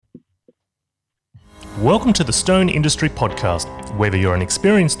Welcome to the Stone Industry Podcast. Whether you're an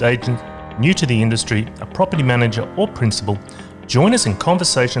experienced agent, new to the industry, a property manager or principal, join us in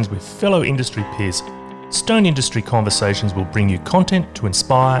conversations with fellow industry peers. Stone Industry Conversations will bring you content to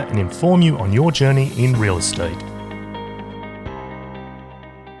inspire and inform you on your journey in real estate.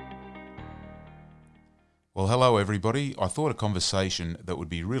 Well, hello everybody. I thought a conversation that would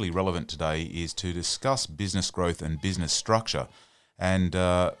be really relevant today is to discuss business growth and business structure. And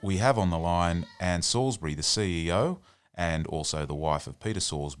we have on the line Anne Salisbury, the CEO, and also the wife of Peter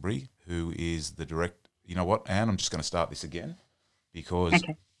Salisbury, who is the direct. You know what, Anne? I'm just going to start this again because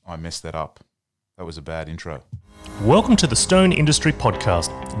I messed that up. That was a bad intro. Welcome to the Stone Industry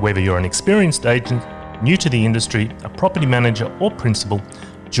Podcast. Whether you're an experienced agent, new to the industry, a property manager or principal,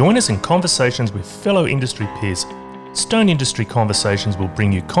 join us in conversations with fellow industry peers. Stone Industry Conversations will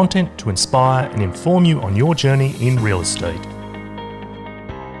bring you content to inspire and inform you on your journey in real estate.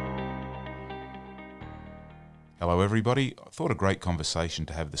 Hello everybody. I thought a great conversation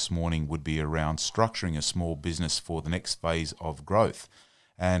to have this morning would be around structuring a small business for the next phase of growth.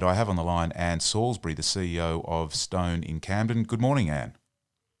 And I have on the line Anne Salisbury, the CEO of Stone in Camden. Good morning, Anne.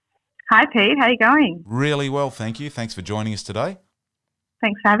 Hi Pete, how are you going? Really well, thank you. Thanks for joining us today.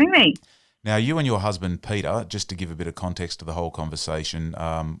 Thanks for having me. Now, you and your husband Peter, just to give a bit of context to the whole conversation,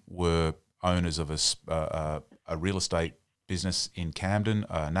 were owners of a real estate business in Camden,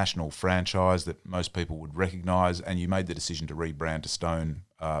 a national franchise that most people would recognise, and you made the decision to rebrand to Stone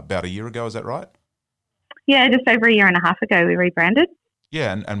about a year ago, is that right? Yeah, just over a year and a half ago we rebranded.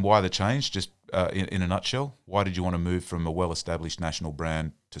 Yeah, and why the change, just in a nutshell? Why did you want to move from a well-established national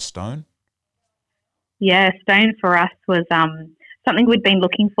brand to Stone? Yeah, Stone for us was something we'd been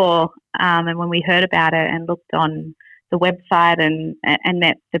looking for, and when we heard about it and looked on the website and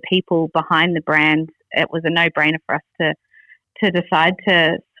met the people behind the brand, it was a no-brainer for us to decide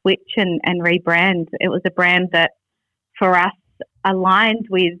to switch and rebrand. It was a brand that for us aligned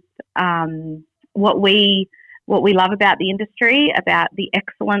with what we love about the industry, about the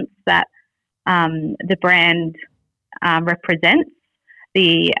excellence that the brand represents,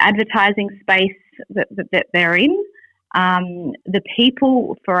 the advertising space that they're in. The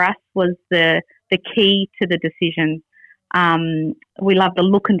people for us was the key to the decision. We love the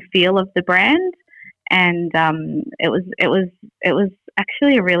look and feel of the brand. And it was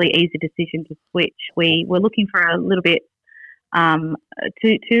actually a really easy decision to switch. We were looking for a little bit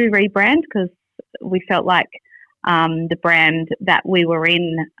to rebrand because we felt like the brand that we were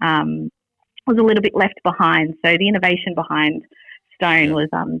in was a little bit left behind. So the innovation behind Stone was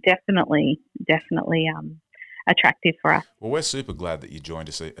definitely attractive for us. Well, we're super glad that you joined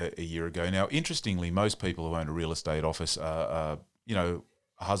us a year ago. Now, interestingly, most people who own a real estate office are a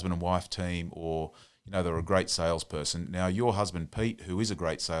husband and wife team, or they're a great salesperson. Now, your husband, Pete, who is a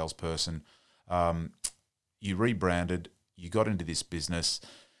great salesperson, you rebranded, you got into this business,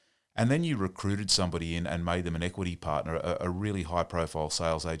 and then you recruited somebody in and made them an equity partner, a really high-profile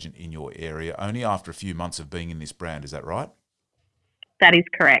sales agent in your area, only after a few months of being in this brand. Is that right? That is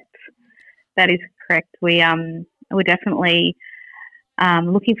correct. We're definitely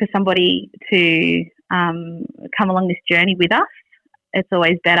looking for somebody to come along this journey with us. It's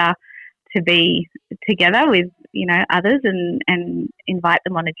always better to be together with others and invite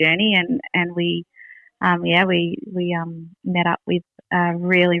them on a journey, and we met up with a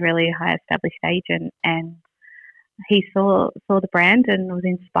really, really high established agent, and he saw the brand and was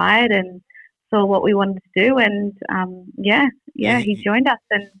inspired and saw what we wanted to do, and he joined us,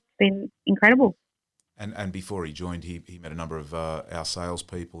 and it's been incredible. And before he joined, he met a number of our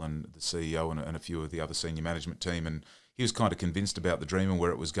salespeople and the CEO and a few of the other senior management team, and he was kind of convinced about the dream and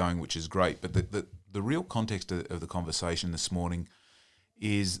where it was going, which is great. But the real context of the conversation this morning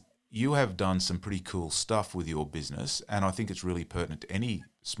is you have done some pretty cool stuff with your business, and I think it's really pertinent to any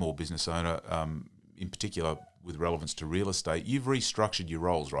small business owner, in particular with relevance to real estate. You've restructured your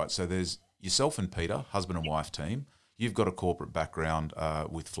roles, right? So there's yourself and Peter, husband and wife team. You've got a corporate background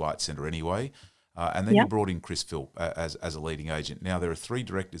with Flight Centre anyway. And then you brought in Chris Philp as a leading agent. Now, there are 3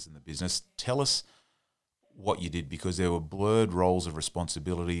 directors in the business. Tell us what you did, because there were blurred roles of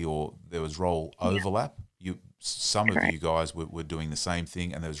responsibility, or there was role overlap. Some of you guys were doing the same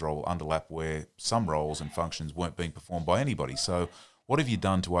thing, and there was role underlap where some roles and functions weren't being performed by anybody. So what have you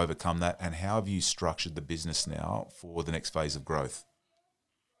done to overcome that, and how have you structured the business now for the next phase of growth?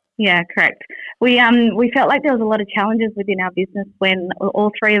 Yeah, correct. We felt like there was a lot of challenges within our business when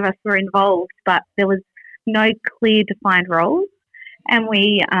all 3 of us were involved, but there was no clear defined roles, and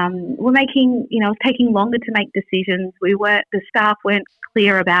we were making, it was taking longer to make decisions. The staff weren't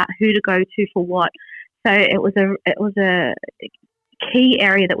clear about who to go to for what, so it was a key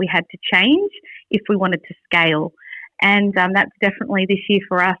area that we had to change if we wanted to scale. And that's definitely this year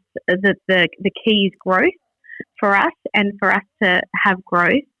for us. The key is growth for us, and for us to have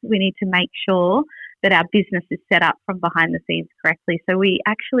growth, we need to make sure that our business is set up from behind the scenes correctly. So we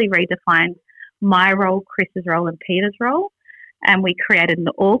actually redefined my role, Chris's role, and Peter's role, and we created an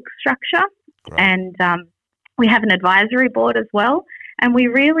org structure. Great. And we have an advisory board as well, and we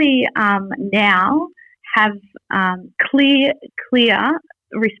really now have clear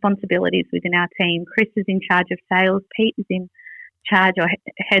responsibilities within our team. Chris is in charge of sales, Pete is in charge or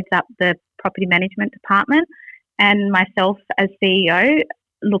heads up the property management department, and myself as CEO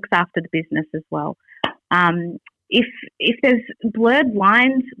looks after the business as well. If there's blurred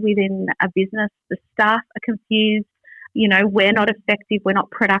lines within a business, the staff are confused, we're not effective, we're not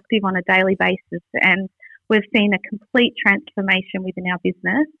productive on a daily basis, and we've seen a complete transformation within our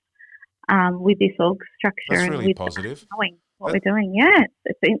business with this org structure. That's and really with positive. Knowing what we're doing. Yeah,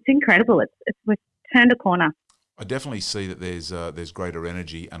 it's incredible. We've turned a corner. I definitely see that there's greater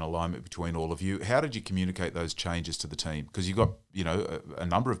energy and alignment between all of you. How did you communicate those changes to the team? Because you've got a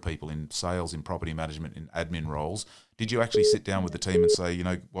number of people in sales, in property management, in admin roles. Did you actually sit down with the team and say,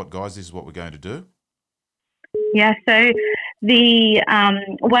 what, guys, this is what we're going to do? Yeah. So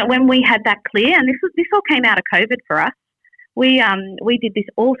when we had that clear, and this all came out of COVID for us. We did this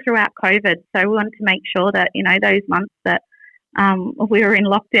all throughout COVID. So we wanted to make sure that those months that we were in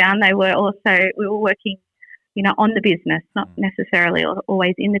lockdown, we were working on the business, not necessarily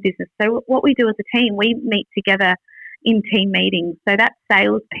always in the business. So what we do as a team, we meet together in team meetings. So that's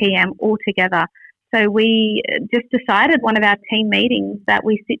sales, PM, all together. So we just decided one of our team meetings that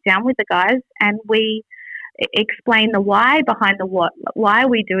we sit down with the guys and we explain the why behind the what. Why are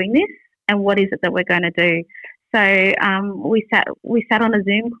we doing this, and what is it that we're going to do? So we sat on a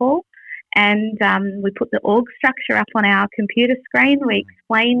Zoom call, and we put the org structure up on our computer screen. We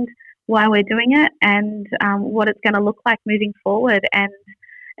explained why we're doing it and what it's going to look like moving forward. And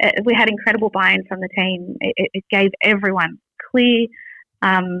we had incredible buy-in from the team. It gave everyone clear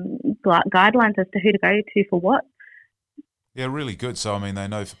guidelines as to who to go to for what. Yeah, really good. So, they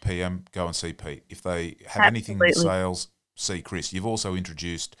know for PM, go and see Pete. If they have anything in sales, see Chris. You've also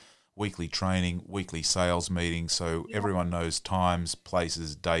introduced weekly training, weekly sales meetings, so everyone knows times,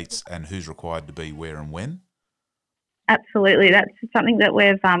 places, dates, and who's required to be where and when. Absolutely, that's something that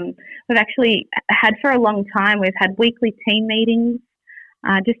we've actually had for a long time. We've had weekly team meetings,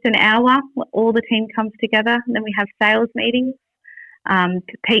 just an hour. All the team comes together, and then we have sales meetings.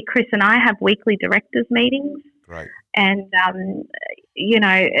 Pete, Chris, and I have weekly directors meetings. Great. And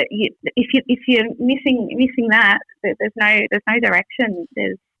if you're missing that, there's no direction.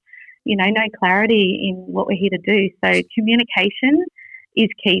 There's no clarity in what we're here to do. So communication is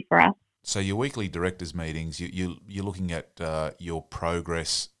key for us. So your weekly directors meetings, you're looking at your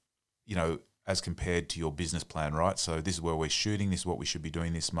progress, as compared to your business plan, right? So this is where we're shooting. This is what we should be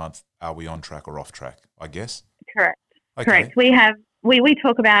doing this month. Are we on track or off track? I guess. Correct. Okay. Correct. We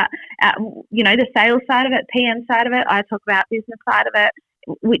talk about the sales side of it, PM side of it. I talk about business side of it,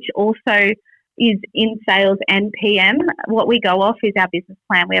 which also is in sales and PM. What we go off is our business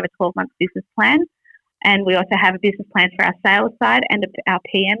plan. We have a 12-month business plan, and we also have a business plan for our sales side and our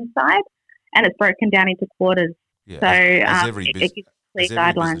PM side, and it's broken down into quarters. Yeah, so as every it gives clear as every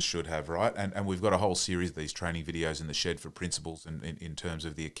guidelines. business should have, right? And we've got a whole series of these training videos in the shed for principals and in terms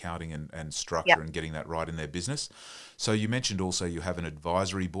of the accounting and structure and getting that right in their business. So you mentioned also you have an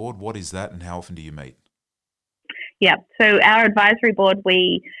advisory board. What is that, and how often do you meet? Yeah, so our advisory board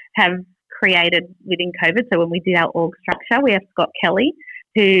we have created within COVID. So when we did our org structure, we have Scott Kelly,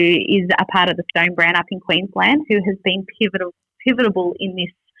 who is a part of the Stone brand up in Queensland, who has been pivotal in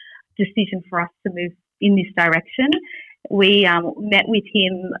this decision for us to move in this direction. We met with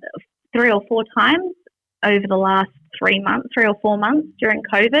him 3 or 4 times over the last 3 or 4 months during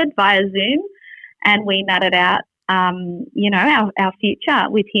COVID via Zoom, and we nutted out, our future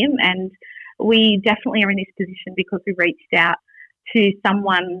with him. And we definitely are in this position because we reached out to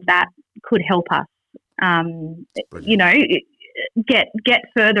someone that could help us, get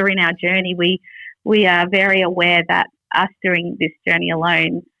further in our journey. We are very aware that us doing this journey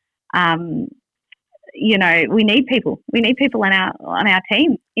alone, we need people. We need people on our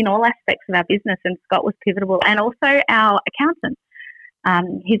team in all aspects of our business, and Scott was pivotal, and also our accountant.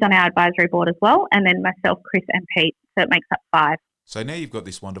 He's on our advisory board as well, and then myself, Chris, and Pete. So it makes up 5. So now you've got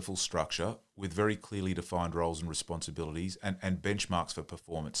this wonderful structure with very clearly defined roles and responsibilities and benchmarks for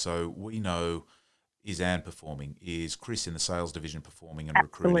performance. So we know, is Anne performing? Is Chris in the sales division performing and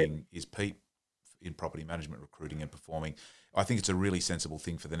recruiting? Is Pete in property management, recruiting and performing. I think it's a really sensible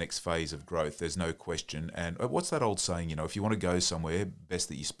thing for the next phase of growth. There's no question. And what's that old saying? If you want to go somewhere, best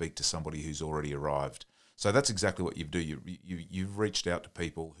that you speak to somebody who's already arrived. So that's exactly what you do. You've reached out to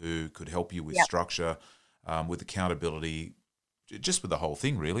people who could help you with structure, with accountability, just with the whole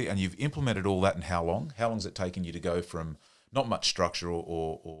thing really. And you've implemented all that in how long? How long has it taken you to go from not much structure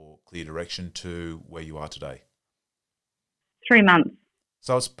or clear direction to where you are today? 3 months.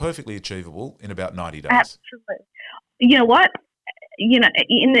 So it's perfectly achievable in about 90 days. Absolutely. You know what? In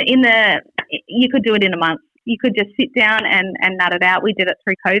the you could do it in a month. You could just sit down and nut it out. We did it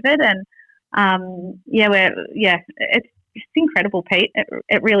through COVID, and it's incredible, Pete.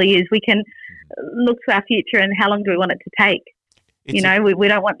 It really is. We can look to our future and how long do we want it to take? We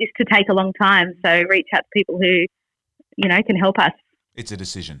don't want this to take a long time. So reach out to people who, can help us. It's a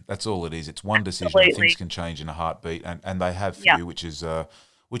decision. That's all it is. It's one decision. Absolutely. Things can change in a heartbeat, and they have for you, which is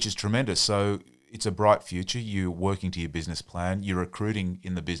tremendous. So it's a bright future. You're working to your business plan. You're recruiting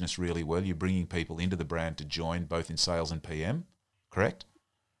in the business really well. You're bringing people into the brand to join, both in sales and PM, correct?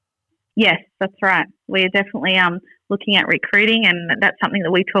 Yes, that's right. We're definitely looking at recruiting, and that's something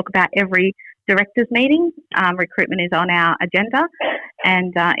that we talk about every directors meeting. Recruitment is on our agenda,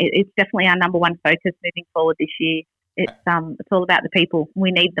 and it's definitely our number one focus moving forward this year. It's all about the people.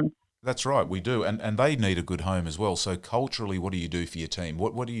 We need them. That's right, we do, and they need a good home as well. So culturally, what do you do for your team?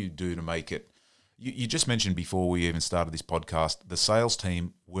 What do you do to make it? You just mentioned before we even started this podcast, the sales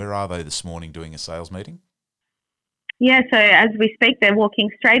team. Where are they this morning doing a sales meeting? Yeah, so as we speak, they're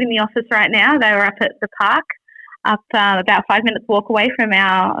walking straight in the office right now. They were up at the park, about 5 minutes walk away from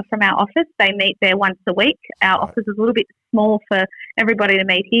our office. They meet there once a week. Our office is a little bit small for everybody to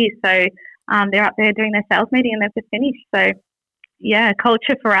meet here, so they're up there doing their sales meeting and they've just finished. So, yeah,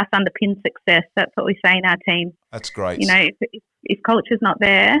 culture for us underpins success. That's what we say in our team. That's great. If culture's not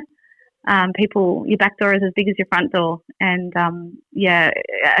there, your back door is as big as your front door. And, a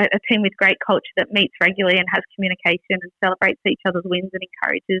team with great culture that meets regularly and has communication and celebrates each other's wins and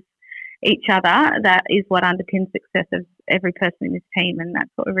encourages each other, that is what underpins success of every person in this team, and that's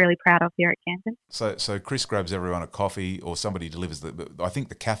what we're really proud of here at Camden. So Chris grabs everyone a coffee, or somebody delivers I think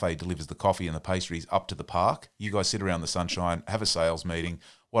the cafe delivers the coffee and the pastries up to the park. You guys sit around the sunshine, have a sales meeting.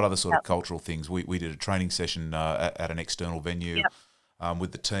 What other sort of cultural things? We did a training session at an external venue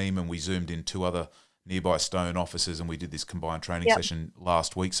with the team, and we zoomed in 2 other nearby Stone offices, and we did this combined training session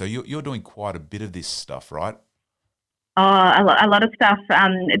last week. So you're doing quite a bit of this stuff, right? Oh, a lot of stuff.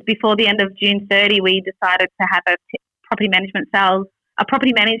 Before the end of June 30, we decided to have a property management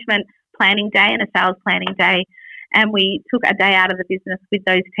planning day and a sales planning day. And we took a day out of the business with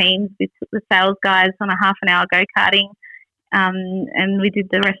those teams. We took the sales guys on a half an hour go-karting, and we did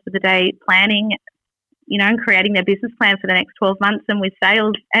the rest of the day planning, and creating their business plan for the next 12 months. And with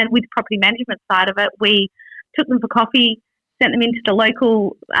sales and with property management side of it, we took them for coffee, sent them into the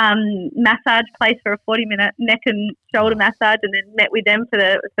local massage place for a 40-minute neck and shoulder massage, and then met with them for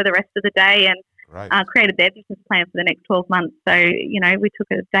the rest of the day and created their business plan for the next 12 months. So, we took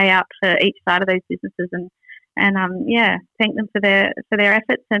a day out for each side of those businesses and thanked them for their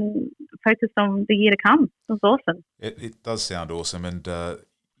efforts and focused on the year to come. It was awesome. It does sound awesome. And, I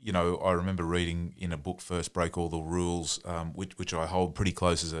remember reading in a book, First Break All the Rules, which I hold pretty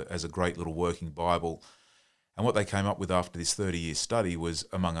close as a great little working Bible. And what they came up with after this 30-year study was,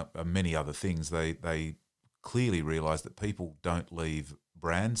 among many other things, they clearly realised that people don't leave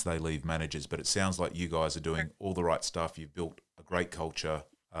brands, they leave managers. But it sounds like you guys are doing all the right stuff. You've built a great culture,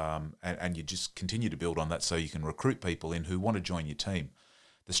 and you just continue to build on that so you can recruit people in who want to join your team.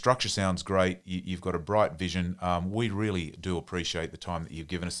 The structure sounds great. You've got a bright vision. We really do appreciate the time that you've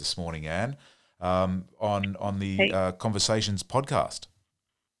given us this morning, Anne, on the Conversations podcast.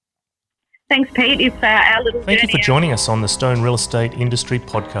 Thanks, Pete. It's our little Thank you for joining us on the Stone Real Estate Industry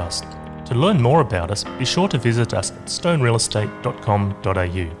Podcast. To learn more about us, be sure to visit us at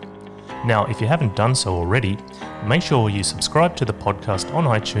stonerealestate.com.au. Now, if you haven't done so already, make sure you subscribe to the podcast on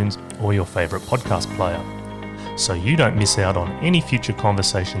iTunes or your favourite podcast player, so you don't miss out on any future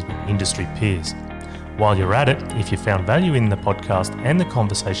conversations with industry peers. While you're at it, if you found value in the podcast and the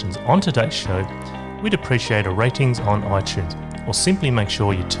conversations on today's show, we'd appreciate a ratings on iTunes, or simply make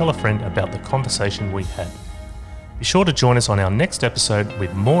sure you tell a friend about the conversation we had. Be sure to join us on our next episode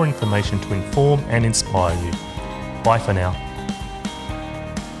with more information to inform and inspire you. Bye for now.